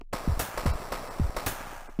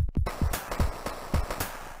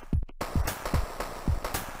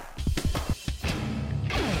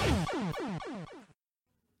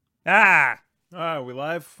Ah, All right, we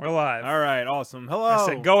live? we're live. All right, awesome. Hello. I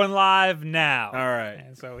said going live now. All right.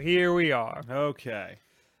 And so here we are. Okay.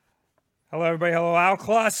 Hello, everybody. Hello, Al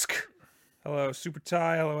Klusk. Hello, Super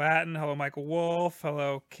Ty. Hello, Hatton. Hello, Michael Wolf.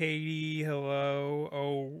 Hello, Katie.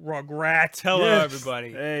 Hello, Rugrat. Hello, Yes.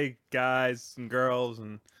 everybody. Hey, guys and girls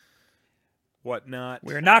and whatnot.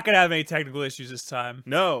 We're not going to have any technical issues this time.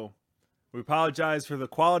 No. We apologize for the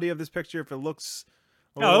quality of this picture if it looks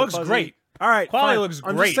a No, it little looks fuzzy. great. All right, Quality fine. looks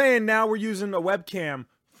I'm great. just saying now we're using a webcam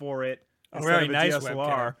for it instead very of a nice DSLR.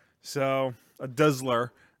 webcam. So, a Duzzler.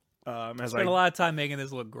 As Spent a lot of time making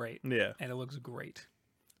this look great. Yeah. And it looks great.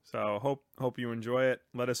 So, hope you enjoy it.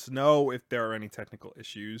 Let us know if there are any technical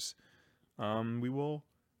issues. We will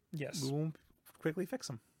Yes. quickly fix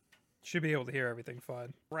them. Should be able to hear everything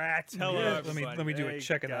fine. Rats. Hello, Yeah, everybody. Let me do Hey, a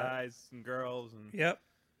check of that. guys and girls and Yep.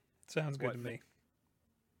 Sounds good What? to me.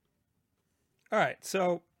 All right,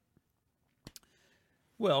 so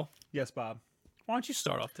Will, yes, Bob. why don't you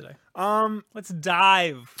start off today? Well, Let's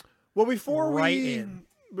dive. before Right we in.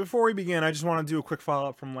 begin, I just want to do a quick follow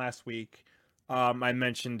up from last week. I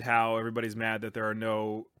mentioned how everybody's mad that there are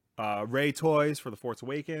no Rey toys for the Force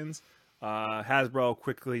Awakens. Hasbro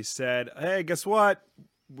quickly said, "Hey, guess what?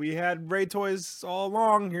 We had Rey toys all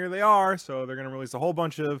along. Here they are." So they're going to release a whole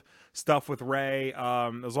bunch of stuff with Rey,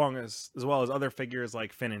 as well as other figures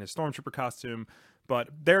like Finn in his Stormtrooper costume. But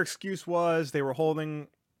their excuse was they were holding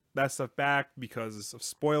that stuff back because of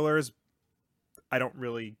spoilers. I don't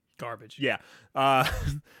really. Garbage. Yeah.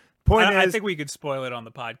 Point I is, think we could spoil it on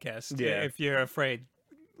the podcast. Yeah. If you're afraid,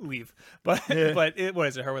 leave. But Yeah. but what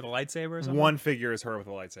is it? Her with a lightsaber or something? one figure is her with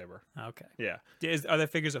a lightsaber. Okay. Yeah. Are there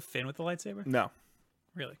figures of Finn with a lightsaber? No.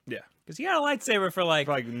 Really? Yeah. Because he had a lightsaber for like,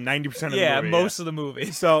 For like 90% of the yeah, movie. most of the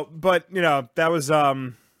movie. So, but that was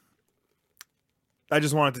I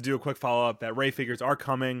just wanted to do a quick follow up that Rey figures are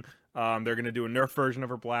coming. They're gonna do a Nerf version of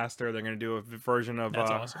her blaster. They're gonna do a version of That's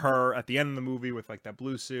awesome. her at the end of the movie with like that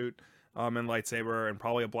blue suit and lightsaber, and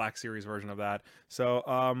probably a Black Series version of that. So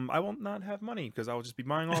I will not have money because I will just be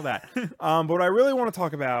buying all that. But what I really want to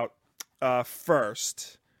talk about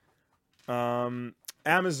first,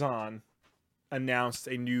 Amazon announced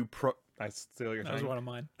a new I steal your That was thing. one of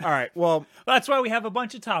mine. All right. Well, That's why we have a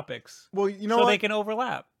bunch of topics. you know so what? they can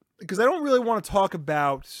overlap. Because I don't really want to talk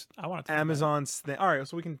about I want to talk about Amazon's thing. All right,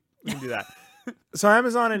 so we can do that. So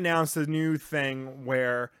Amazon announced a new thing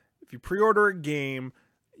where if you pre-order a game,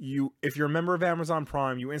 if you're a member of Amazon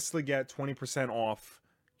Prime, you instantly get 20% off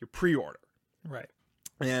your pre-order. it. Right.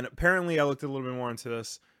 And apparently, I looked a little bit more into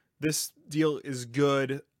this. This deal is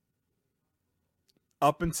good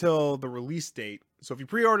up until the release date. So if you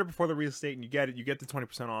pre-order before the release date and you get the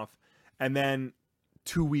 20% off, and then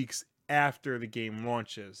 2 weeks after the game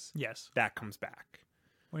launches, Yes. that comes back.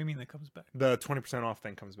 What do you mean that comes back? The 20% off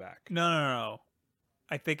thing comes back. No.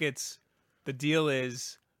 I think the deal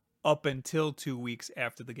is up until 2 weeks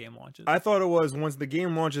after the game launches. I thought it was once the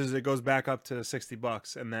game launches, it goes back up to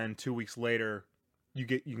 $60, and then 2 weeks later, you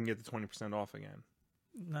can get the 20% off again.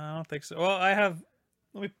 No, I don't think so. Well, I have.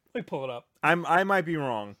 Let me pull it up. I might be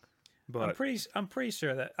wrong, but I'm pretty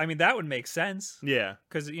sure that. I mean, that would make sense yeah,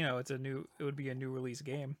 because it would be a new release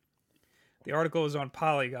game. The article is on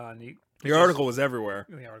Polygon. the article was everywhere.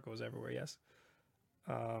 The article is everywhere. Yes.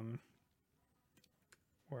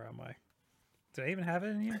 Where am I? Did I even have it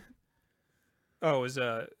in here? Oh, it was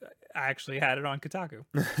I actually had it on Kotaku.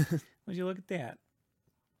 Would you look at that?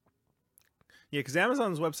 Yeah, because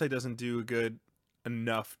Amazon's website doesn't do a good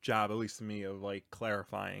enough job, at least to me, of like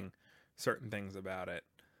clarifying certain things about it.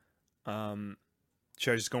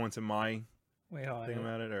 Should I just go into my Wait, hold on. thing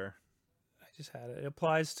about it, or I just had it. It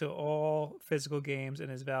applies to all physical games and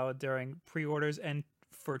is valid during pre-orders and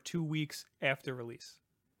for 2 weeks after release.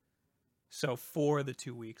 So for the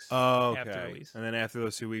 2 weeks after release. And then after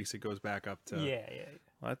those 2 weeks, it goes back up to Yeah.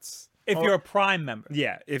 Let's If you're a Prime member.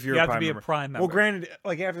 yeah, if you're You a have to Prime be member. a Prime member. Well, granted,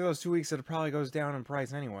 like after those 2 weeks, it probably goes down in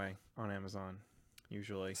price anyway on Amazon.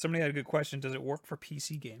 Usually, Somebody had a good question. Does it work for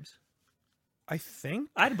PC games? I think.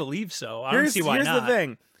 I'd believe so. I don't see why here's not. the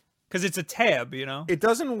thing. Because it's a tab, It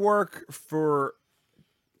doesn't work for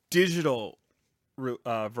digital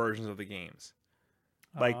versions of the games.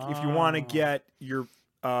 Like if you want to get your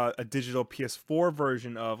a digital PS4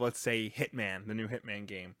 version of, let's say, Hitman, the new Hitman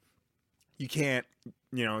game, you can't.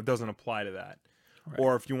 It doesn't apply to that. Right.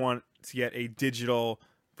 Or if you want to get a digital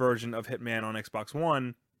version of Hitman on Xbox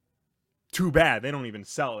One, too bad. They don't even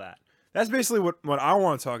sell that. That's basically what I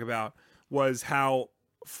want to talk about, was how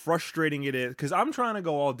frustrating it is, because I'm trying to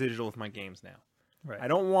go all digital with my games now. Right. I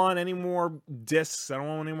don't want any more discs. I don't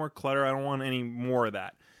want any more clutter. I don't want any more of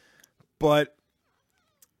that. But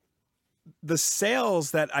the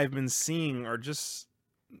sales that I've been seeing are just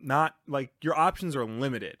not like your options are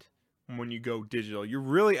limited when you go digital. You're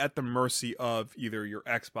really at the mercy of either your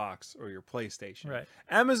Xbox or your PlayStation. Right.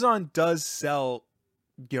 Amazon does sell,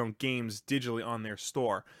 games digitally on their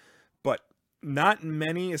store, but not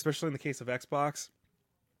many, especially in the case of Xbox.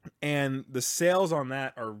 And the sales on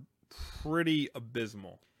that are pretty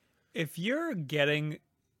abysmal. If you're getting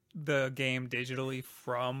the game digitally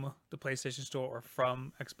from the PlayStation Store or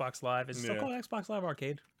from Xbox Live, is it still called Xbox Live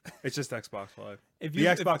Arcade? It's just Xbox Live. If The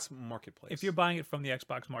Xbox Marketplace. If you're buying it from the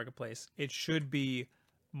Xbox Marketplace, it should be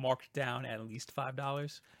marked down at least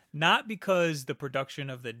 $5. Not because the production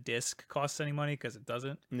of the disc costs any money, because it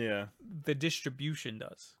doesn't. Yeah. The distribution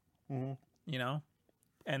does. Mm-hmm.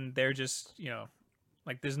 And they're just,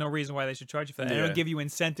 like, there's no reason why they should charge you for that. Yeah. They don't give you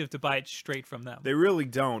incentive to buy it straight from them. They really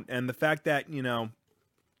don't. And the fact that,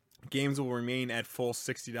 games will remain at full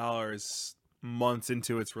 $60 months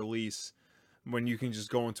into its release when you can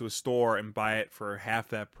just go into a store and buy it for half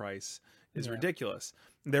that price is ridiculous.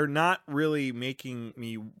 They're not really making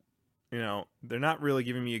me, they're not really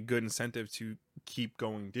giving me a good incentive to keep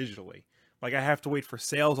going digitally. Like, I have to wait for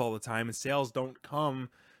sales all the time, and sales don't come,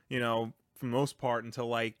 for the most part until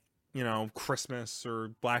like, Christmas or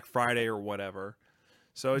Black Friday or whatever.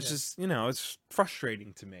 So it's just, it's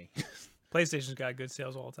frustrating to me. PlayStation's got good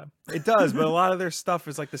sales all the time. It does, but a lot of their stuff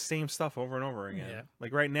is like the same stuff over and over again. Yeah.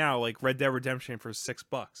 Like right now, like Red Dead Redemption for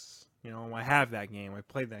 $6. I have that game. I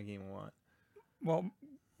played that game a lot. Well,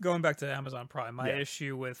 going back to Amazon Prime, my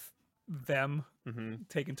issue with them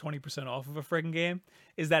taking 20% off of a friggin' game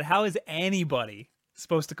is that how is anybody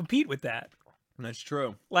supposed to compete with that? That's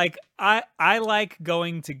true. Like, I like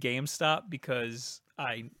going to GameStop because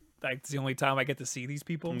it's the only time I get to see these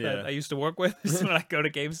people that I used to work with is when I go to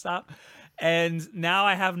GameStop. And now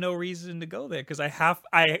I have no reason to go there because I have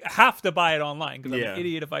to buy it online because I'm an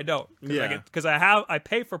idiot if I don't. Because I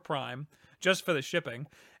pay for Prime just for the shipping,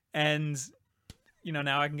 and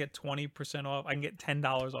now I can get 20% off. I can get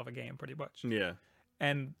 $10 off a game pretty much. Yeah,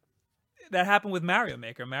 and that happened with Mario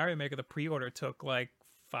Maker. Mario Maker, the pre-order took like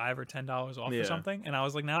 $5 or $10 off or something, and I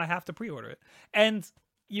was like, now I have to pre-order it, and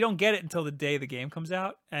you don't get it until the day the game comes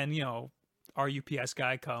out, and our UPS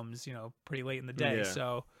guy comes pretty late in the day,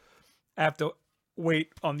 so I have to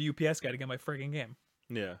wait on the UPS guy to get my friggin' game.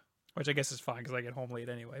 Yeah, which I guess is fine because I get home late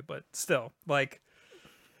anyway. But still,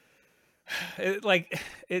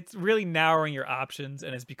 it's really narrowing your options,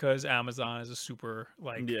 and it's because Amazon is a super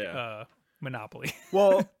monopoly.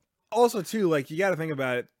 Well, also too, you got to think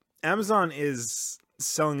about it. Amazon is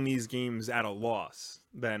selling these games at a loss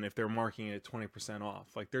than if they're marking it at 20% off.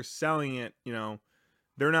 Like, they're selling it,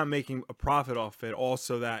 they're not making a profit off it,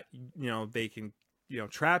 also that they can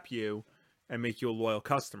trap you and make you a loyal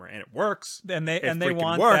customer, and it works. And they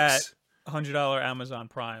want that $100 Amazon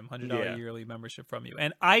Prime, $100 yearly membership from you.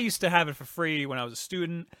 And I used to have it for free when I was a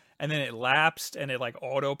student, and then it lapsed and it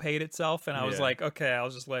auto paid itself, and I was like, okay, I'll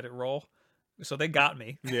just let it roll. So they got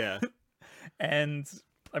me. Yeah. And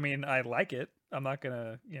I mean, I like it. I'm not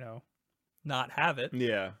gonna not have it.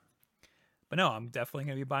 Yeah. But no, I'm definitely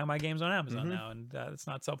going to be buying my games on Amazon now, and it's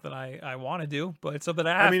not something I want to do, but it's something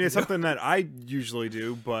I have it's something that I usually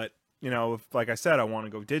do, but, if, like I said, I want to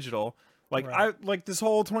go digital. I like this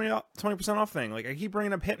whole 20% off thing. Like, I keep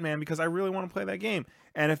bringing up Hitman because I really want to play that game.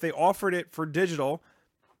 And if they offered it for digital,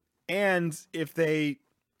 and if they,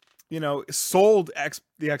 sold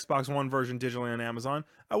the Xbox One version digitally on Amazon,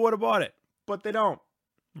 I would have bought it. But they don't.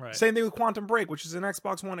 Right. Same thing with Quantum Break, which is an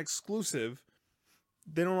Xbox One exclusive.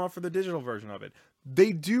 They don't offer the digital version of it.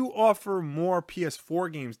 They do offer more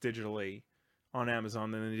PS4 games digitally on Amazon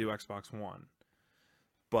than they do Xbox One.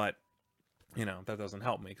 But, that doesn't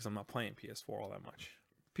help me because I'm not playing PS4 all that much.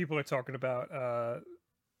 People are talking about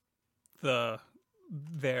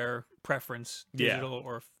their preference, digital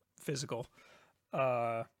or physical.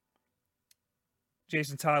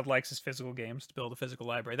 Jason Todd likes his physical games to build a physical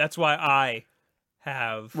library. That's why I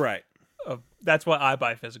have... Right. That's why I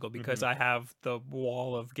buy physical, because I have the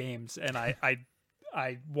wall of games, and I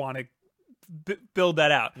want to build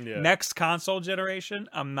that out. Yeah. Next console generation,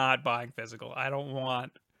 I'm not buying physical. I don't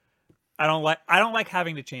like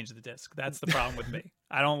having to change the disc. That's the problem with me.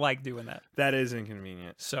 I don't like doing that. That is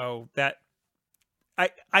inconvenient. So that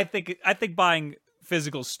I think buying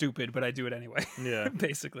physical is stupid, but I do it anyway. Yeah.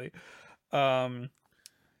 Basically. What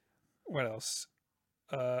else?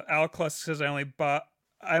 Alclus says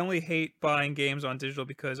I only hate buying games on digital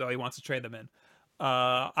because he wants to trade them in.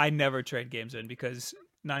 I never trade games in because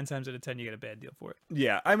 9 times out of 10 you get a bad deal for it.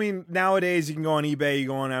 Yeah, nowadays you can go on eBay, you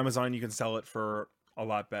go on Amazon, you can sell it for a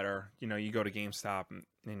lot better. You go to GameStop and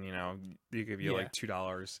they give you like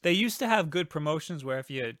 $2. They used to have good promotions where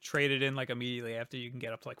if you trade it in immediately after, you can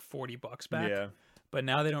get up to $40 back. Yeah. but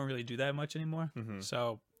now they don't really do that much anymore. Mhm.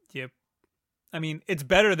 So, yeah, I mean, it's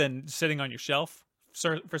better than sitting on your shelf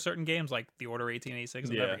for certain games like the Order 1886.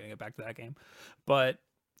 I'm never going to get back to that game. But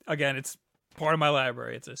again, it's part of my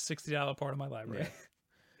library. It's a $60 part of my library.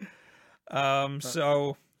 Yeah.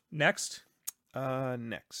 So next.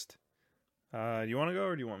 Next. Do you want to go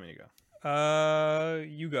or do you want me to go?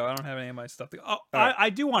 You go. I don't have any of my stuff to go. Oh, right. I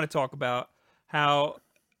do want to talk about how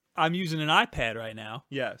I'm using an iPad right now.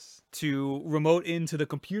 Yes. To remote into the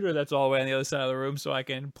computer that's all the way on the other side of the room, so I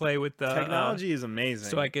can play with the technology is amazing.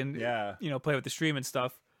 So I can, play with the stream and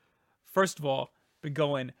stuff. First of all, been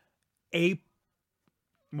going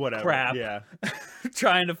crap. Yeah.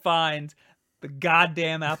 Trying to find the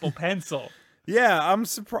goddamn Apple Pencil. Yeah, I'm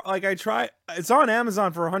surprised. Like it's on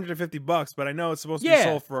Amazon for $150, but I know it's supposed to be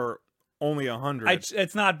sold for only $100.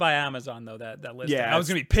 It's not by Amazon though. That listing. Yeah, I was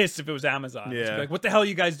gonna be pissed if it was Amazon. Yeah. Like, what the hell are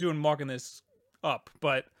you guys doing marking this up?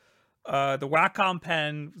 But the Wacom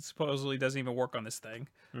pen supposedly doesn't even work on this thing.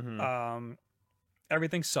 Mm-hmm.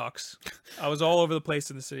 Everything sucks. I was all over the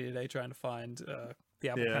place in the city today trying to find the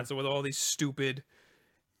Apple Pencil with all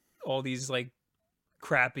these like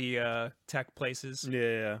crappy tech places.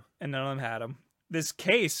 Yeah. And none of them had them. This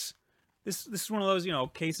case, this is one of those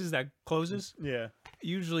cases that closes. Yeah.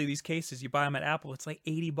 Usually these cases you buy them at Apple, it's like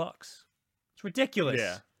 $80. It's ridiculous.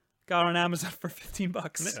 Yeah. Got on Amazon for $15.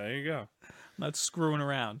 Yeah, there you go. I'm not screwing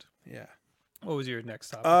around. Yeah. What was your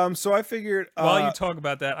next topic? So I figured while you talk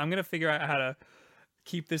about that, I'm gonna figure out how to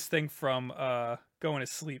keep this thing from going to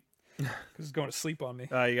sleep because it's going to sleep on me.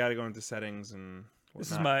 You got to go into settings and whatnot.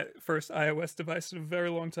 This is my first iOS device in a very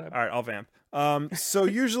long time. All right, I'll vamp. So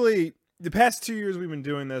usually the past 2 years we've been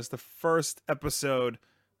doing this. The first episode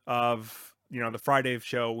of the Friday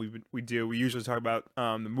show we usually talk about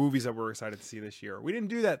the movies that we're excited to see this year. We didn't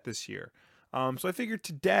do that this year. So I figured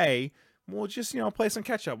today we'll just play some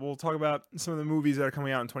catch up. We'll talk about some of the movies that are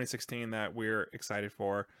coming out in 2016 that we're excited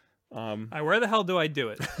for. Where the hell do I do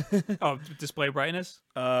it? Oh, display brightness?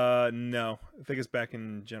 No. I think it's back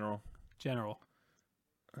in general.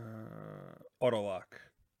 Auto lock.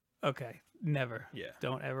 Okay. Never. Yeah.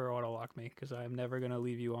 Don't ever auto lock me because I'm never going to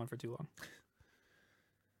leave you on for too long.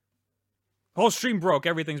 Whole stream broke.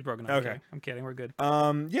 Everything's broken. I'm kidding. We're good.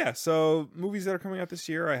 Yeah. So movies that are coming out this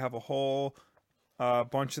year, I have a whole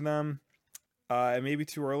bunch of them. It may be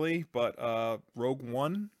too early, but Rogue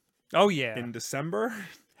One. Oh yeah. In December.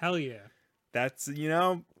 Hell yeah. That's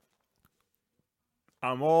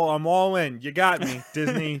I'm all in. You got me,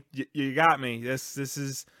 Disney. You got me. This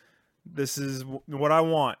is what I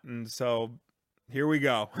want, and so here we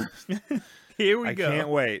go. I can't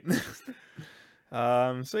wait.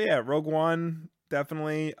 So yeah, Rogue One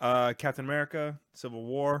definitely. Captain America: Civil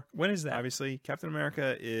War. When is that? Obviously, Captain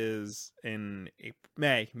America is in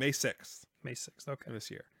May 6th. May 6th. Okay. This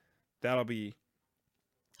year, that'll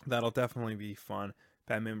definitely be fun.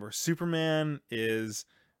 Batman vs Superman is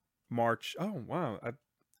March. Oh wow,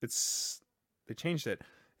 they changed it.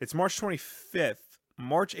 It's March 25th.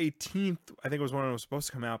 March 18th, I think was when it was supposed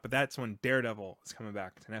to come out, but that's when Daredevil is coming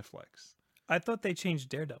back to Netflix. I thought they changed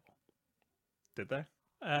Daredevil. Did they?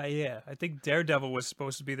 Yeah, I think Daredevil was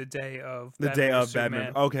supposed to be the day of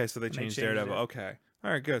Batman. Okay, so they changed Daredevil. Okay,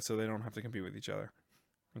 all right, good. So they don't have to compete with each other.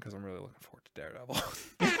 Because I'm really looking forward to Daredevil.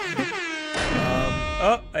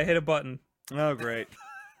 I hit a button. Oh, great.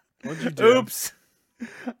 What'd you do? Oops.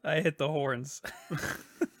 I hit the horns.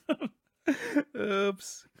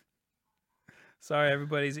 Oops. Sorry,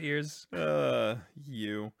 everybody's ears.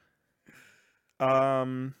 You.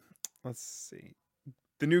 Let's see.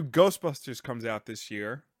 The new Ghostbusters comes out this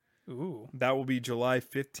year. Ooh. That will be July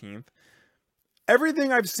 15th.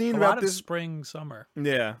 Everything I've seen about this spring, summer.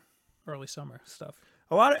 Yeah. Early summer stuff.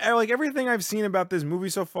 A lot of everything I've seen about this movie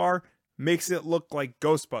so far makes it look like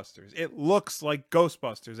Ghostbusters. It looks like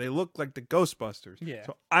Ghostbusters. They look like the Ghostbusters. Yeah.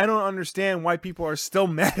 So I don't understand why people are still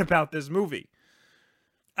mad about this movie.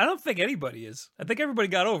 I don't think anybody is. I think everybody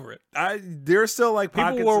got over it. There's still like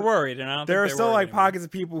pockets. People were worried, and I don't. There think are still like anymore. pockets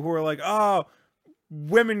of people who are like, "Oh,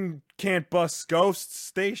 women can't bust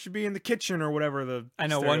ghosts. They should be in the kitchen or whatever." I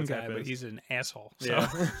know one guy, but he's an asshole. So.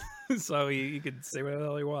 Yeah. So he could say whatever the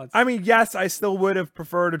hell he wants. I mean, yes, I still would have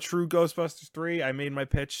preferred a true Ghostbusters 3. I made my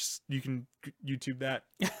pitch. You can YouTube that.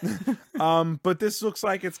 But this looks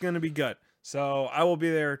like it's going to be good. So I will be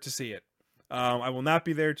there to see it. I will not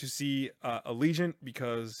be there to see Allegiant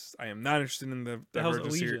because I am not interested in the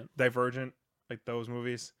Divergent, like those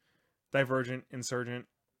movies. Divergent, Insurgent,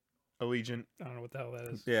 Allegiant. I don't know what the hell that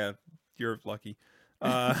is. Yeah, you're lucky.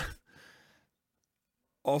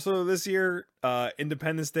 Also this year,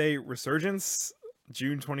 Independence Day Resurgence.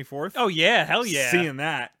 June 24th. Oh yeah, hell yeah. Seeing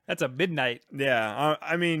that. That's a midnight. Yeah.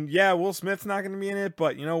 I mean, yeah, Will Smith's not going to be in it,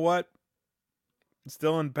 but you know what? It's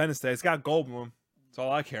still Independence Day. It's got Goldblum. That's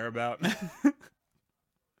all I care about.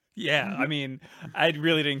 Yeah, I mean, I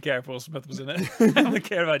really didn't care if Will Smith was in it. I only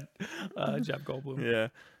cared about Jeff Goldblum. Yeah.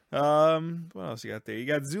 What else you got there? You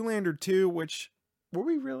got Zoolander 2, which were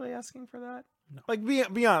we really asking for that? No. Like,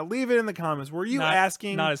 be honest. Leave it in the comments. Were you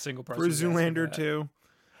asking not a single person for was asking Zoolander for that. 2?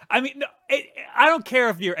 I mean, no, I don't care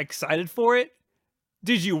if you're excited for it.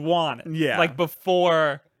 Did you want it? Yeah. Like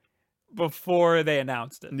before they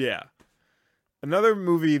announced it. Yeah. Another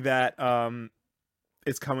movie that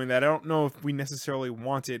is coming that I don't know if we necessarily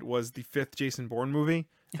wanted was the 5th Jason Bourne movie.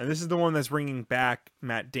 And this is the one that's bringing back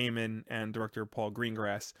Matt Damon and director Paul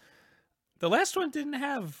Greengrass. The last one didn't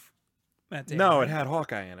have Matt Damon. No, right? it had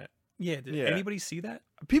Hawkeye in it. Yeah, did anybody see that?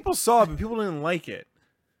 People saw it, but people didn't like it.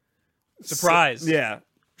 Surprise. Yeah.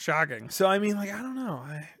 Shocking. So, I mean, like, I don't know.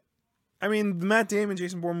 I mean, the Matt Damon,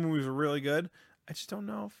 Jason Bourne movies are really good. I just don't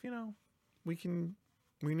know if, we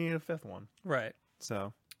need a 5th one. Right.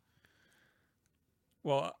 So.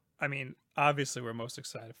 Well, I mean, obviously we're most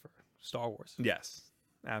excited for Star Wars. Yes.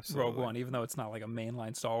 Absolutely. Rogue One, even though it's not like a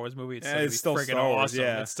mainline Star Wars movie, It's still friggin' Star Wars, awesome.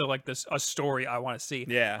 yeah. It's still like a story I want to see.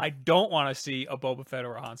 Yeah. I don't want to see a Boba Fett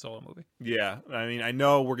or a Han Solo movie. Yeah. I mean, I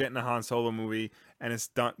know we're getting a Han Solo movie, and it's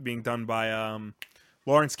being done by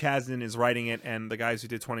Lawrence Kasdan is writing it, and the guys who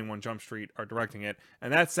did 21 Jump Street are directing it.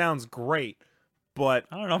 And that sounds great, but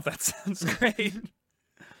I don't know if that sounds great.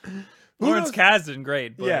 Lawrence Kasdan,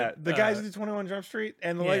 great. But, yeah, the guys who did 21 Jump Street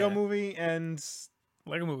and the Lego yeah. movie and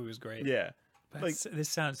Lego movie was great. yeah. But Like, this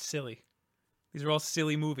sounds silly. These are all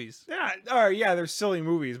silly movies. yeah, all right, yeah, they're silly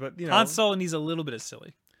movies, but Han Solo needs a little bit of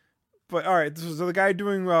silly. But all right, so the guy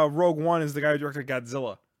doing Rogue One is the guy who directed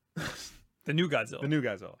Godzilla, The new Godzilla. the new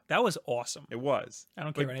Godzilla. That was awesome. It was. I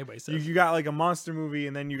don't care what anybody says. You got like a monster movie,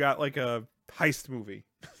 and then you got like a heist movie.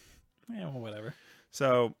 Yeah, well, whatever.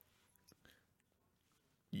 So,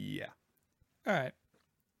 yeah. All right.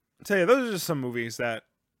 So yeah, those are just some movies that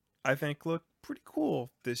I think look pretty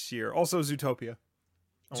cool this year. Also, Zootopia.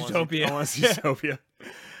 Zootopia. I want to see Zootopia.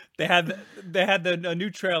 They had a new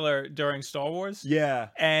trailer during Star Wars. Yeah.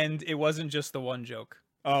 And it wasn't just the one joke.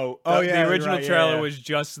 Oh, The original right, trailer yeah. was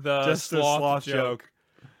just the sloth joke.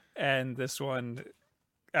 And this one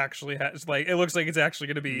actually has it looks like it's actually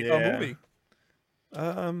going to be a Yeah. movie.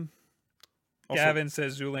 Also, Gavin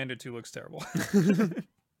says Zoolander 2 looks terrible.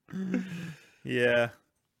 yeah.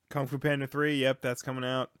 Kung Fu Panda 3, yep, that's coming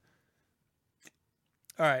out.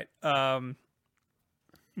 All right.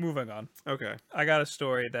 Moving on. Okay. I got a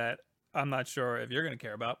story that I'm not sure if you're going to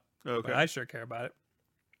care about. Okay. But I sure care about it.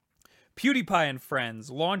 PewDiePie and Friends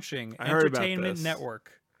launching I heard about Entertainment this.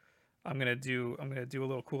 Network. I'm gonna do a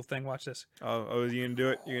little cool thing. Watch this. Oh, you gonna do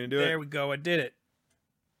it? You're gonna do it? There we go. I did it.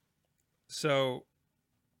 So,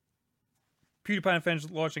 PewDiePie and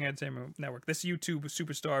Friends launching Entertainment Network. This YouTube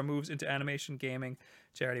superstar moves into animation, gaming,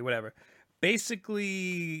 charity, whatever.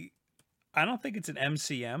 Basically, I don't think it's an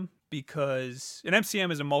MCM because an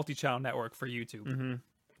MCM is a multi-channel network for YouTube.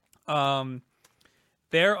 Mm-hmm.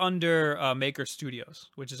 They're under Maker Studios,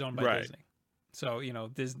 which is owned by Right. Disney. So,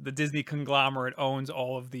 the Disney conglomerate owns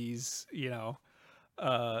all of these, giant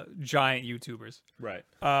YouTubers. Right.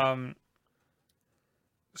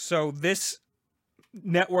 So this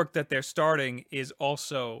network that they're starting is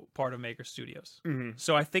also part of Maker Studios. Mm-hmm.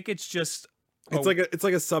 So I think it's just It's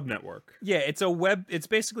like a sub network. yeah, it's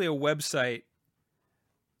basically a website.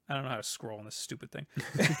 I don't know how to scroll on this stupid thing.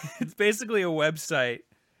 It's basically a website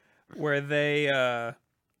where they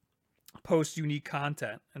post unique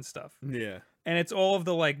content and stuff. Yeah. And it's all of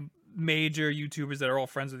the major YouTubers that are all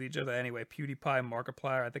friends with each other anyway. PewDiePie,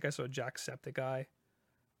 Markiplier. I think I saw Jacksepticeye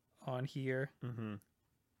on here. Mm-hmm.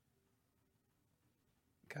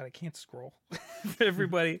 God, I can't scroll.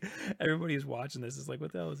 Everybody who's watching this is like,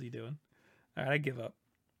 what the hell is he doing? All right, I give up.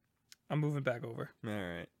 I'm moving back over. All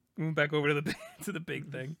right. Moving back over to the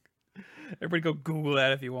big thing. Everybody go Google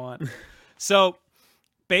that if you want. So,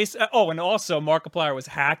 and also Markiplier was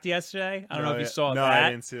hacked yesterday. I don't know if you saw no, that. I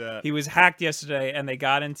didn't see that. He was hacked yesterday, and they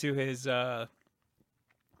got into his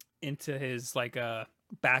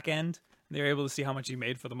back end. They were able to see how much he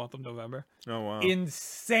made for the month of November. Oh wow.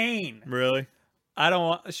 Insane. Really? I don't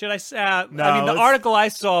want. Should I say? No, I mean, the article I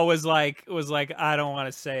saw was like, I don't want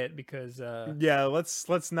to say it because. Yeah,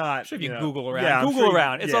 let's not. I'm sure if you Google around, Yeah, Google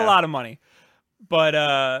around. It's a lot of money, but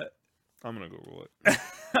I'm gonna Google it.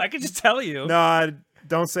 I can just tell you. No,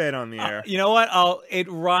 don't say it on the air. You know what? It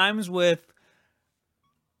rhymes with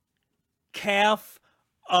calf,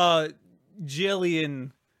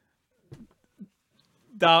 jillion,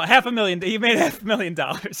 $500,000. He made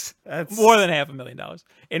 $500,000. That's more than $500,000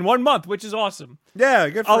 in 1 month, which is awesome. Yeah,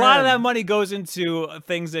 good for A him. lot of that money goes into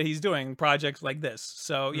things that he's doing, projects like this.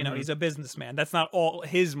 So, you know, Mhm. he's a businessman. That's not all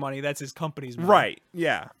his money. That's his company's money. Right.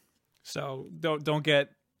 Yeah. So don't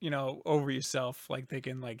get, you know, over yourself, like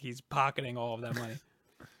thinking like he's pocketing all of that money.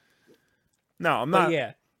 No, I'm But not.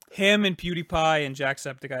 yeah, him and PewDiePie and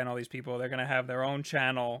Jacksepticeye and all these people, they're going to have their own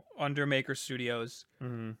channel under Maker Studios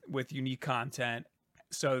Mhm. with unique content.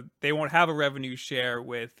 So they won't have a revenue share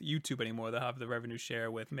with YouTube anymore. They'll have the revenue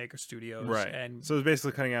share with Maker Studios. Right. And So it's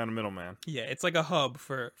basically cutting out a middleman. yeah, it's like a hub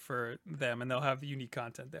for them, and they'll have the unique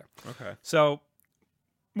content there. Okay. So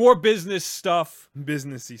more business stuff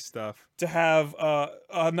Businessy stuff. to have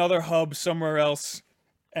another hub somewhere else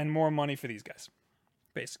and more money for these guys.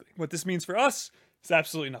 Basically, what this means for us is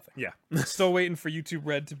absolutely nothing. Yeah. Still waiting for YouTube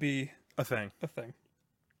Red to be A thing. a thing.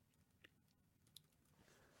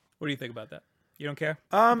 What do you think about that? You don't care?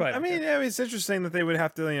 I Probably don't mean, yeah, it's interesting that they would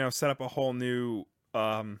have to, you know, set up a whole new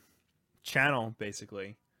channel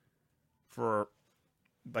basically for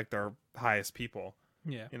like their highest people,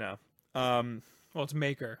 Yeah. you know. Well, it's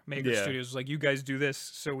Maker. Maker Yeah. Studios is like, you guys do this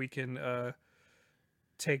so we can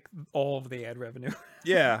take all of the ad revenue.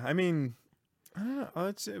 Yeah, I mean, I don't know.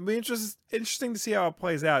 It'd be interesting to see how it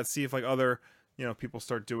plays out. See if like other, you know, people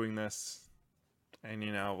start doing this, and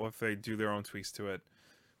you know, if they do their own tweaks to it.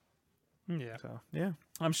 Yeah. So yeah,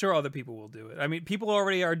 I'm sure other people will do it. I mean, people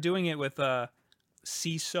already are doing it with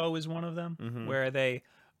CISO is one of them, Mhm. where they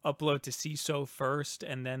upload to CISO first,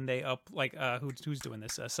 and then they who's doing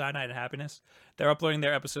this? Side Night and Happiness. They're uploading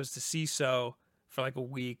their episodes to CISO for like a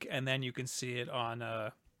week, and then you can see it on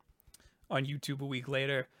YouTube a week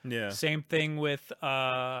later. yeah, Same thing with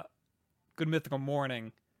Good Mythical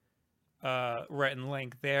Morning. Rhett and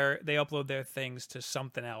Link, they upload their things to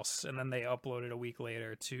something else, and then they upload it a week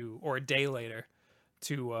later or a day later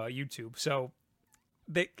to YouTube. So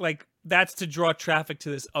they like that's to draw traffic to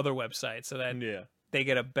this other website, so that yeah, they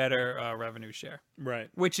get a better revenue share. right,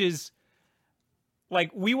 Which is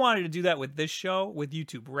like we wanted to do that with this show with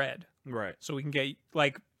YouTube Red, right, so we can get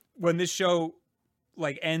like when this show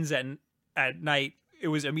like ends at night, it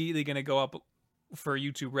was immediately going to go up for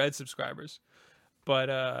YouTube Red subscribers, but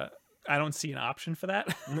I don't see an option for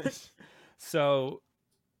that. So,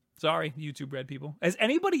 sorry, YouTube Red people. Has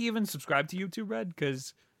anybody even subscribed to YouTube Red?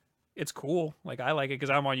 Because it's cool. Like, I like it because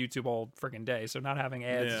I'm on YouTube all freaking day. So, not having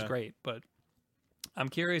ads is Yeah. great. But I'm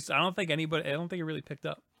curious. I don't think it really picked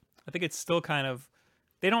up. I think it's still kind of,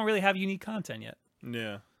 they don't really have unique content yet.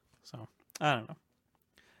 yeah. So, I don't know.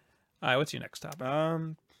 All right, what's your next topic?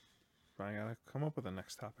 I gotta come up with the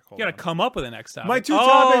next topic. Hold You gotta on. come up with a next topic. My two Oh,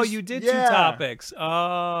 topics? you did Yeah. 2 topics.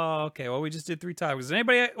 Oh, okay. Well, we just did 3 topics. Does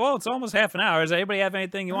anybody? Well, it's almost half an hour. Does anybody have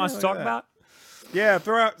anything you want us to look talk at that. about?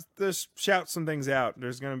 Yeah, just shout some things out.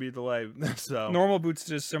 There's gonna be a delay, so Normal Boots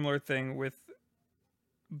did a similar thing with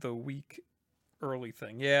the week early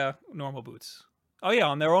thing. Yeah, Normal Boots. Oh yeah,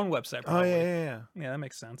 on their own website. Oh Probably. yeah. Yeah, that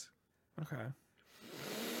makes sense. Okay.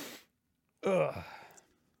 Ugh.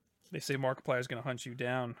 They say Markiplier's gonna hunt you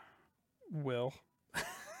down. Will. I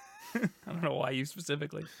don't know why you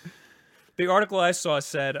specifically. The article I saw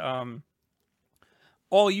said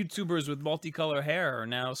all YouTubers with multicolor hair are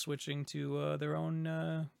now switching to their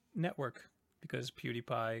own network because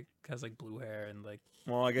PewDiePie has like blue hair and like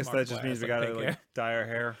Well, I guess that just Markiplier means has, we like, gotta pink like hair. dye our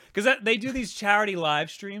hair. because they do these charity live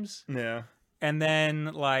streams Yeah. and then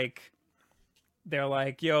like they're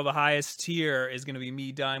like, yo, the highest tier is gonna be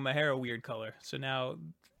me dyeing my hair a weird color. So now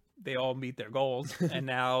they all meet their goals and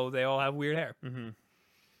now they all have weird hair. Mm-hmm.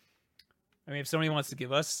 I mean, if somebody wants to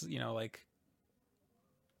give us, you know, like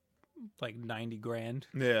 90 grand,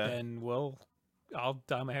 Yeah. then I'll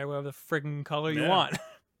dye my hair whatever the friggin' color you Yeah. want.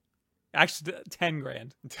 Actually, 10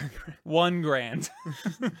 grand. 1 grand.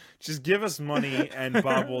 Just give us money and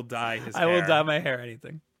Bob will dye his I hair. will dye my hair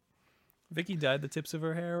anything. Vicky dyed the tips of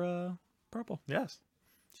her hair purple. Yes.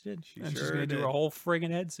 She did. She And she's sure going to do did. her whole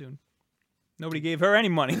friggin' head soon. Nobody gave her any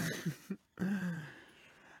money.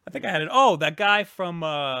 I think I had it. Oh, that guy from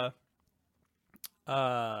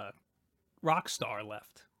Rockstar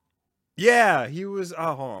left. Yeah, he was.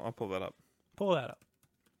 Oh, hold on. I'll pull that up. Pull that up.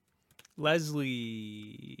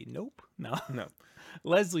 Leslie. Nope. No. No.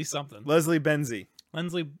 Leslie something. Leslie Benzie.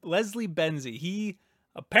 Leslie Benzie. He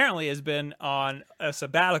apparently has been on a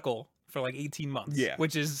sabbatical for like 18 months. Yeah.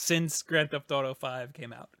 Which is since Grand Theft Auto 5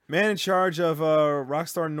 came out. Man in charge of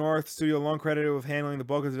Rockstar North Studio, long credited with handling the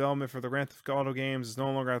bulk of development for the Grand Theft Auto games, is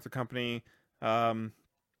no longer at the company.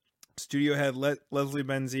 Studio head Leslie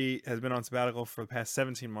Benzie has been on sabbatical for the past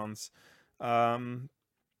 17 months.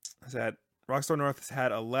 That Rockstar North has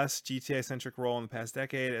had a less GTA-centric role in the past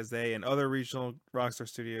decade, as they and other regional Rockstar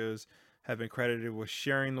studios have been credited with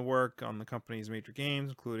sharing the work on the company's major games,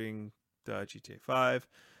 including GTA 5.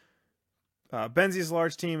 Benzi's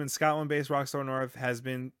large team and Scotland-based Rockstar North has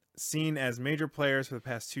been seen as major players for the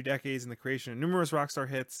past 2 decades in the creation of numerous Rockstar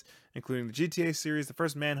hits, including the GTA series, the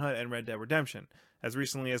first Manhunt, and Red Dead Redemption. As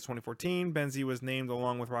recently as 2014, Benzi was named,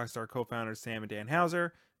 along with Rockstar co-founders Sam and Dan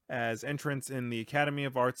Houser, as entrants in the Academy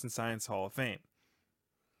of Arts and Science Hall of Fame.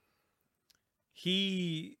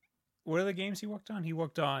 What are the games he worked on? He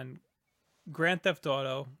worked on Grand Theft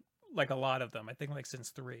Auto, like a lot of them. I think like since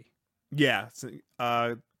 3. Yeah.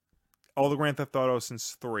 All the Grand Theft Auto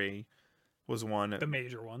since 3 was one. The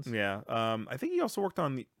major ones. Yeah. I think he also worked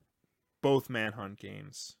on both Manhunt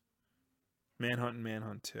games. Manhunt and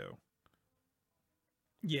Manhunt 2.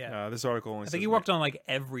 Yeah. This article only I think he worked on like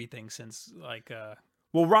everything since like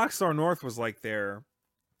well, Rockstar North was like their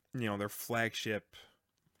flagship.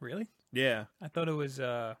 Really? Yeah. I thought it was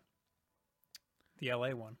the LA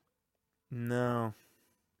one. No.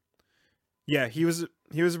 Yeah, he was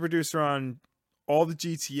a producer on all the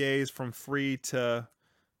GTAs from 3 to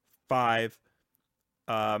 5,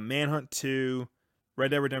 Manhunt 2,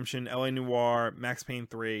 Red Dead Redemption, LA Noire, Max Payne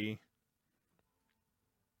 3.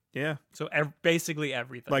 Yeah. So basically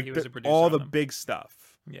everything. Like he was a producer all on the them. big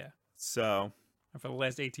stuff. Yeah. So. And for the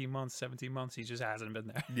last 18 months, 17 months, he just hasn't been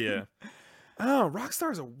there. Yeah. Oh,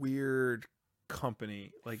 Rockstar's a weird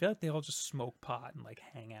company. I feel like they all just smoke pot and like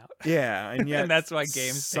hang out. Yeah, and yet and that's why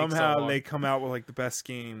games somehow take so long. they come out with like the best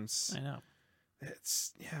games. I know.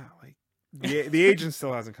 It's like the agent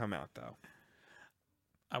still hasn't come out though.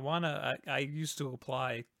 I used to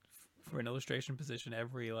apply for an illustration position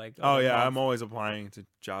every like. Oh yeah, month, I'm always applying to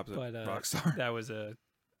jobs at Rockstar.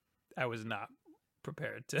 I was not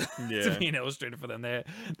prepared to, Yeah. to be an illustrator for them. Their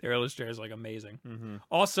illustrators are like amazing. Mm-hmm.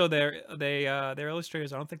 Also, their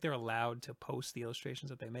illustrators, I don't think they're allowed to post the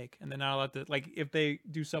illustrations that they make, and they're not allowed to, like, if they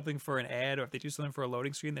do something for an ad or if they do something for a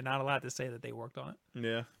loading screen, they're not allowed to say that they worked on it.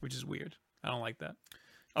 Yeah, which is weird. I don't like that.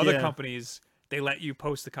 Other Yeah. companies, they let you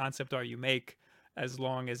post the concept art you make as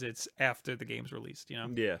long as it's after the game's released. You know.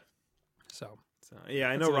 Yeah. So yeah,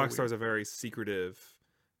 I That's know a little Rockstar's a very secretive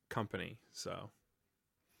company. So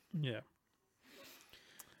yeah.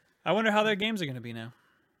 I wonder how their games are going to be now.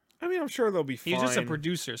 I mean, I'm sure they'll be fine. He's just a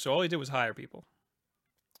producer, so all he did was hire people.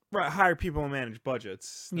 Right, hire people and manage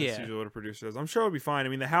budgets. That's usually what a producer does. I'm sure it'll be fine. I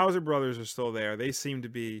mean, the Hauser brothers are still there. They seem to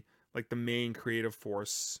be like the main creative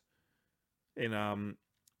force in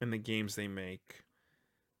the games they make.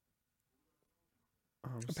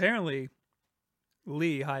 Apparently,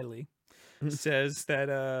 Lee says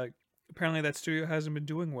that apparently that studio hasn't been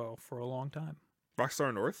doing well for a long time.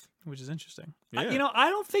 Rockstar North, which is interesting. Yeah. I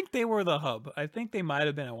don't think they were the hub. I think they might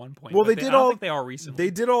have been at one point. Well, I don't think they are recently.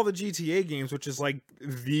 They did all the GTA games, which is like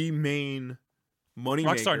the main money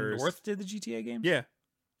Rockstar makers. North did the GTA games? Yeah.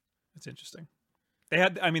 That's interesting. They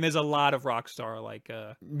had, I mean, there's a lot of Rockstar like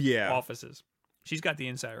offices. She's got the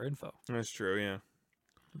insider info. That's true, yeah.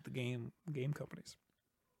 With the game companies.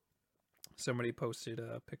 Somebody posted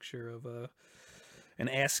a picture of an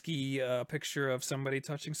ASCII picture of somebody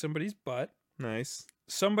touching somebody's butt. Nice.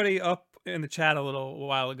 Somebody up in the chat a little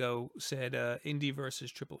while ago said indie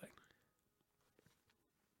versus AAA.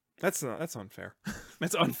 That's unfair.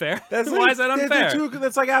 That's unfair. Why is that unfair?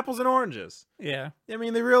 That's like apples and oranges. Yeah. I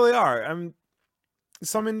mean, they really are.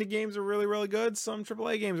 Some indie games are really, really good. Some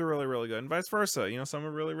AAA games are really, really good, and vice versa. You know, some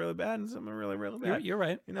are really, really bad, and some are really, really bad. You're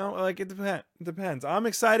right. You know, like it depends. I'm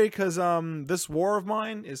excited because this War of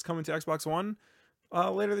mine is coming to Xbox One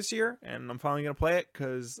later this year, and I'm finally gonna play it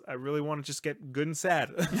because I really want to just get good and sad.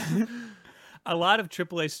 A lot of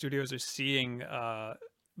AAA studios are seeing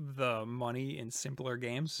the money in simpler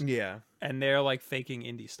games. Yeah, and they're like faking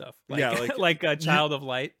indie stuff. Like, yeah, like Child of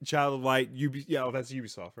Light. Child of Light. That's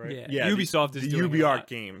Ubisoft, right? Yeah. Ubisoft is doing UbiArt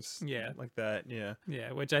games. Yeah, like that. Yeah,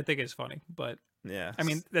 yeah, which I think is funny, but. Yeah, I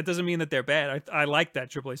mean, that doesn't mean that they're bad. I like that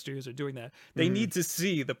AAA studios are doing that. They need to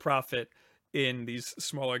see the profit in these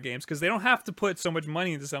smaller games because they don't have to put so much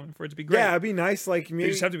money into something for it to be great. Yeah, it'd be nice. Like maybe they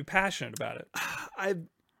just have to be passionate about it.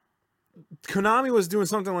 Konami was doing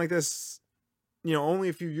something like this, you know, only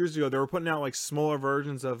a few years ago. They were putting out like smaller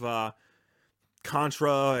versions of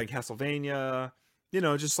Contra and Castlevania. You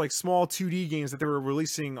know, just like small 2D games that they were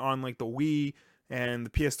releasing on like the Wii and the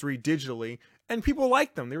PS3 digitally, and people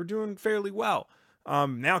liked them. They were doing fairly well.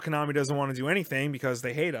 Now Konami doesn't want to do anything because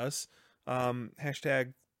they hate us.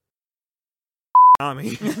 Hashtag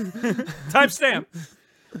Konami. Timestamp.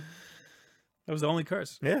 That was the only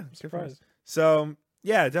curse. Yeah, surprised. So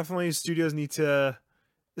yeah, definitely studios need to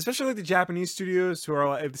especially like the Japanese studios who are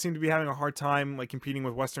like, they seem to be having a hard time like competing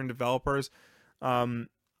with Western developers.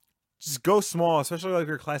 Just go small, especially like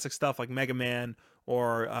your classic stuff like Mega Man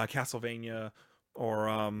or Castlevania or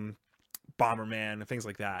Bomberman and things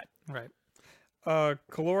like that. Right.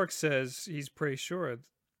 Caloric says he's pretty sure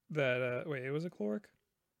that wait, it was a Caloric?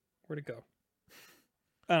 Where'd it go?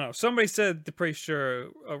 I don't know. Somebody said they're pretty sure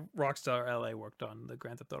Rockstar LA worked on the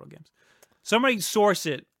Grand Theft Auto games. Somebody source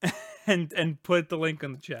it and put the link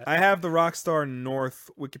in the chat. I have the Rockstar North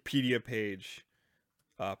Wikipedia page.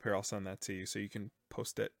 Here, I'll send that to you so you can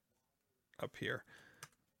post it up here.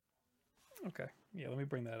 Okay. Yeah, let me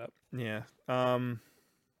bring that up. Yeah. I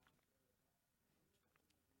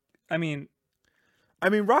mean,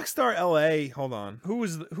 Rockstar LA. Hold on. who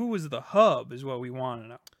was the hub is what we want to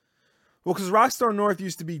know. Well, because Rockstar North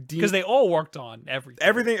used to be because they all worked on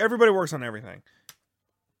everything. Everybody works on everything.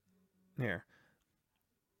 Here.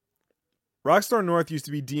 Rockstar North used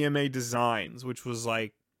to be DMA Designs, which was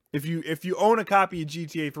like if you own a copy of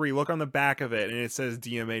GTA 3, look on the back of it and it says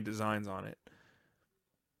DMA Designs on it.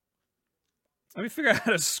 Let me figure out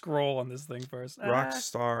how to scroll on this thing first.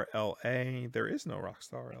 Rockstar LA. There is no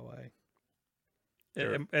Rockstar LA.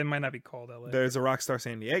 It might not be called LA. There's a Rockstar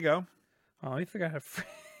San Diego. Oh, let me figure out how to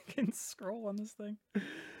freaking scroll on this thing.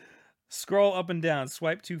 Scroll up and down.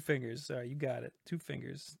 Swipe 2 fingers. Sorry, you got it. 2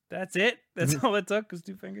 fingers. That's it? That's all it took was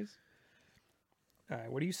 2 fingers? All right,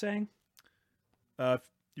 what are you saying?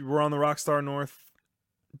 You were on the Rockstar North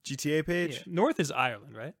GTA page? Yeah. North is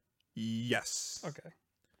Ireland, right? Yes. Okay.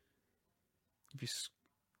 If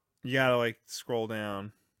you gotta like scroll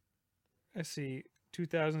down. I see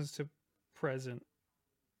 2000s to present.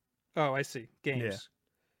 Oh, I see. Games.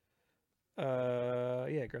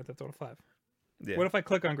 Yeah, Grand Theft Auto 5. Yeah. What if I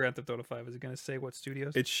click on Grand Theft Auto 5? Is it going to say what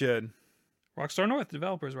studios? It should. Rockstar North,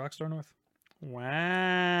 developers, Rockstar North.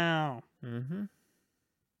 Wow. Mm-hmm.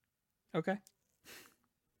 Okay.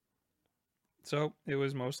 So it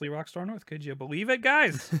was mostly Rockstar North. Could you believe it,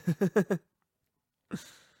 guys?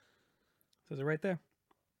 Says it right there.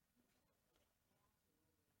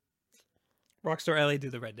 Rockstar LA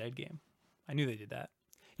did the Red Dead game. I knew they did that.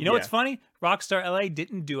 You know what's funny? Rockstar LA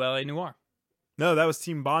didn't do LA Noire. No, that was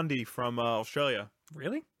Team Bondi from Australia.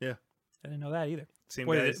 Really? Yeah. I didn't know that either. Same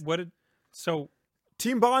guys. So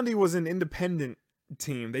Team Bondi was an independent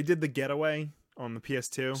team. They did The Getaway on the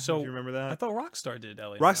PS2. So if you remember that? I thought Rockstar did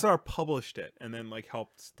LA Noire. Rockstar published it and then like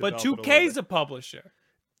helped develop But 2K's a publisher.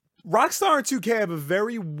 Rockstar and 2K have a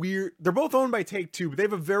very weird... They're both owned by Take-Two, but they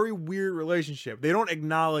have a very weird relationship. They don't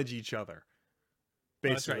acknowledge each other.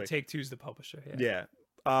 Basically. That's right. Take-Two's the publisher. Yeah.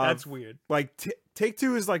 That's weird. Like,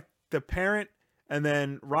 Take-Two is like the parent, and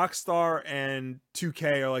then Rockstar and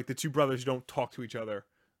 2K are like the two brothers who don't talk to each other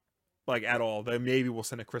like at all. They maybe will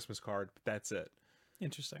send a Christmas card, but that's it.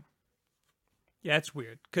 Interesting. Yeah, it's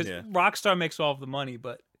weird. Because Rockstar makes all of the money,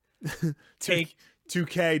 but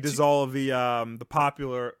 2K does all of the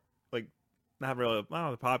popular... Not really,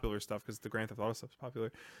 the popular stuff because the Grand Theft Auto stuff is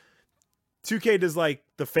popular. 2K does like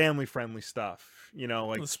the family-friendly stuff, you know,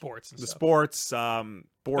 like the sports, and stuff. Sports, Borderlands.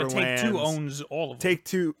 But Take-Two owns all of them.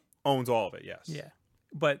 Take-Two owns all of it, yes. Yeah,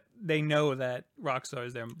 but they know that Rockstar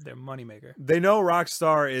is their moneymaker. They know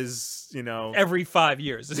Rockstar is, you know, every 5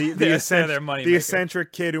 years the their money. The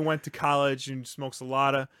eccentric kid who went to college and smokes a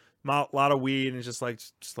lot of weed and is just like,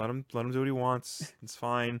 just let him do what he wants. It's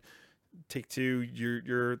fine. Take-Two,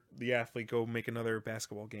 you're the athlete. Go make another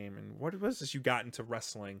basketball game. And what was this? You got into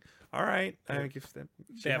wrestling. All right, I guess they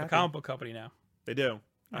have a comic book company now. They do.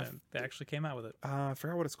 They actually came out with it. I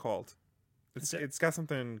forgot what it's called. It's got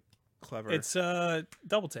something clever. It's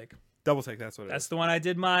Double Take. Double Take. That's what it is. That's the one I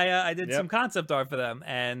did some concept art for them,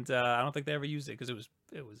 and I don't think they ever used it because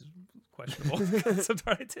it was questionable. Concept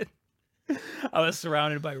art I did. I was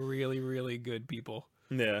surrounded by really, really good people.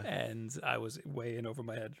 Yeah, and I was way in over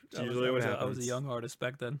my head. I was a young artist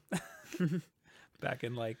back then. Back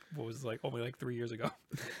in only 3 years ago.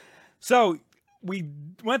 So we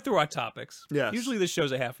went through our topics. Yeah. Usually this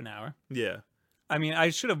show's a half an hour. Yeah. I mean, I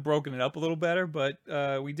should have broken it up a little better, but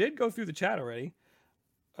we did go through the chat already.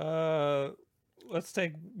 Let's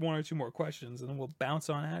take 1 or 2 more questions, and then we'll bounce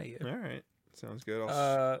on out of here. All right. Sounds good.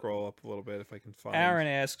 I'll scroll up a little bit if I can find. Aaron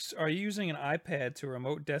asks, are you using an iPad to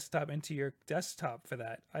remote desktop into your desktop for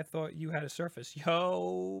that? I thought you had a Surface.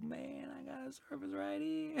 Yo, man, I got a Surface right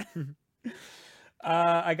here.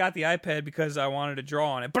 I got the iPad because I wanted to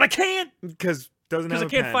draw on it, but I can't because I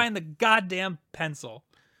can't find the goddamn pencil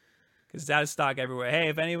because it's out of stock everywhere. Hey,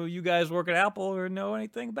 if any of you guys work at Apple or know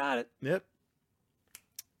anything about it, yep,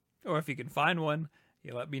 or if you can find one,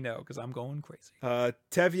 you let me know because I'm going crazy.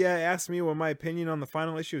 Tevya asked me what my opinion on the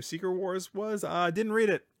final issue of Secret Wars was. Didn't read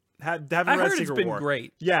it. haven't I read heard Secret it's been War.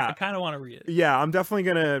 great. Yeah, I kind of want to read it. Yeah, I'm definitely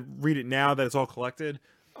gonna read it now that it's all collected.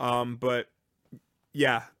 But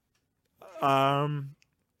yeah,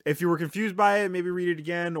 if you were confused by it, maybe read it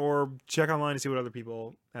again or check online to see what other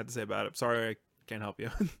people had to say about it. Sorry, I can't help you.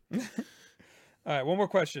 All right, one more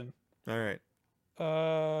question. All right.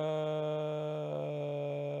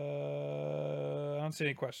 I don't see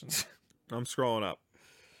any questions. I'm scrolling up.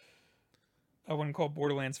 I wouldn't call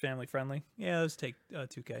Borderlands family friendly. Yeah, let's take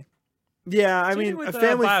 2K. Yeah, I Same mean, with, a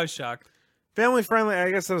family BioShock. family friendly.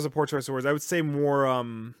 I guess that was a poor choice of words. I would say more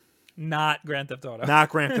Not Grand Theft Auto. not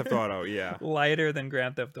Grand Theft Auto. Yeah, Lighter than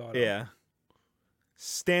Grand Theft Auto. yeah.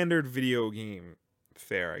 Standard video game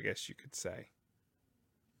fare, I guess you could say.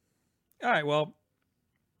 All right, well,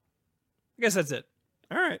 I guess that's it.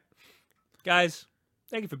 All right. Guys,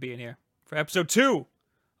 thank you for being here for episode 2.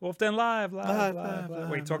 Wolf Den Live.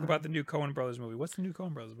 Wait, talk about the new Coen Brothers movie. What's the new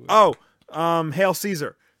Coen Brothers movie? Oh, Hail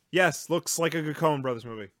Caesar. Yes, looks like a good Coen Brothers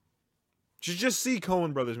movie. You should just see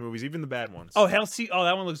Coen Brothers movies, even the bad ones. Oh, Oh,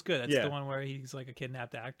 that one looks good. That's Yeah. the one where he's like a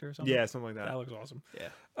kidnapped actor or something? Yeah, something like that. That looks awesome.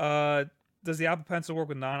 Yeah. Does the Apple Pencil work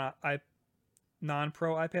with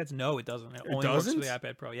non-Pro iPads? No, it doesn't. It only doesn't? works for the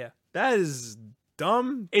iPad Pro, yeah. That is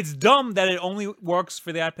dumb. It's dumb that it only works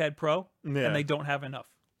for the iPad Pro Yeah. and they don't have enough.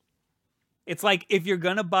 It's like, if you're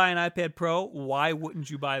going to buy an iPad Pro, why wouldn't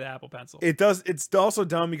you buy the Apple Pencil? It does. It's also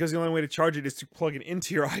dumb because the only way to charge it is to plug it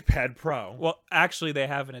into your iPad Pro. Well, actually, they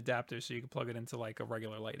have an adapter, so you can plug it into like a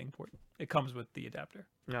regular Lightning port. It comes with the adapter.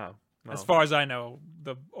 No. As far as I know,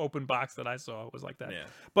 the open box that I saw was like that. Yeah.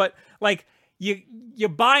 But like, you're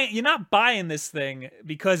not buying this thing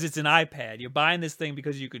because it's an iPad. You're buying this thing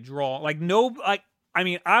because you could draw. I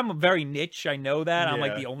mean, I'm very niche. I know that. I'm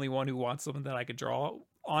like Yeah. the only one who wants something that I could draw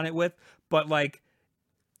on it with. But like,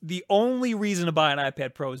 the only reason to buy an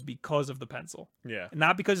iPad Pro is because of the pencil. Yeah.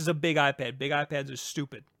 Not because it's a big iPad. Big iPads are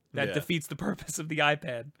stupid. That Yeah. defeats the purpose of the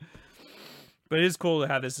iPad. But it is cool to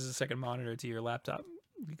have this as a second monitor to your laptop.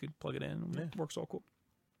 You could plug it in. It works all cool.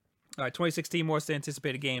 All right, 2016 most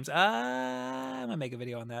anticipated games. I'm gonna make a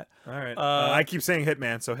video on that. All right. I keep saying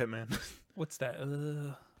Hitman, so Hitman. What's that?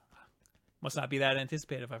 Must not be that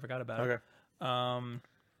anticipated if I forgot about it. Okay.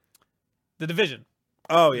 The Division.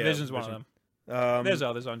 Oh yeah. Division's one of them. There's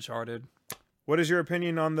others. Uncharted. What is your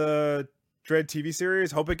opinion on the Dread TV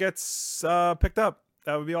series? Hope it gets picked up.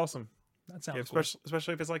 That would be awesome. That sounds Yeah, cool.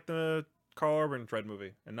 especially if it's like the Carl Urban Dread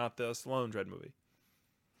movie and not the Stallone Dread movie.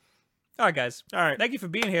 All right, guys. All right. Thank you for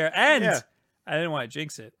being here. And Yeah. I didn't want to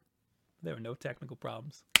jinx it. There were no technical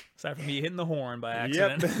problems aside from me hitting the horn by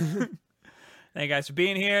accident. Yep. Thank you guys for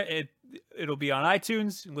being here. It'll be on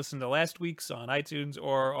iTunes. You can listen to last week's on iTunes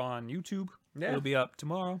or on YouTube. Yeah. It'll be up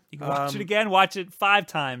tomorrow. You can watch it again. Watch it 5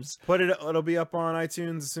 times. It'll be up on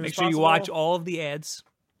iTunes as soon Make as sure possible. you watch all of the ads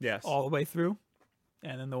Yes. all the way through,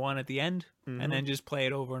 and then the one at the end, Mm-hmm. and then just play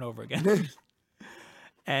it over and over again.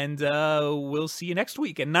 And we'll see you next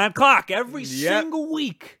week at 9 o'clock every single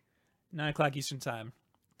week. 9 o'clock Eastern Time.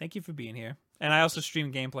 Thank you for being here. And I also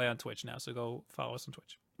stream gameplay on Twitch now, so go follow us on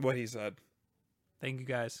Twitch. What he said. Thank you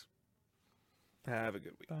guys. Have a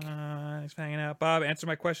good week. Thanks for hanging out. Bob, answer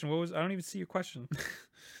my question. I don't even see your question.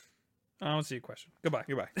 I don't see your question. Goodbye.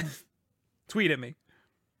 Goodbye. Tweet at me.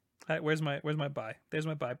 All right, where's my buy? There's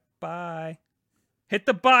my buy. Bye. Hit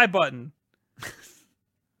the buy button.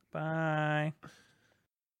 Bye.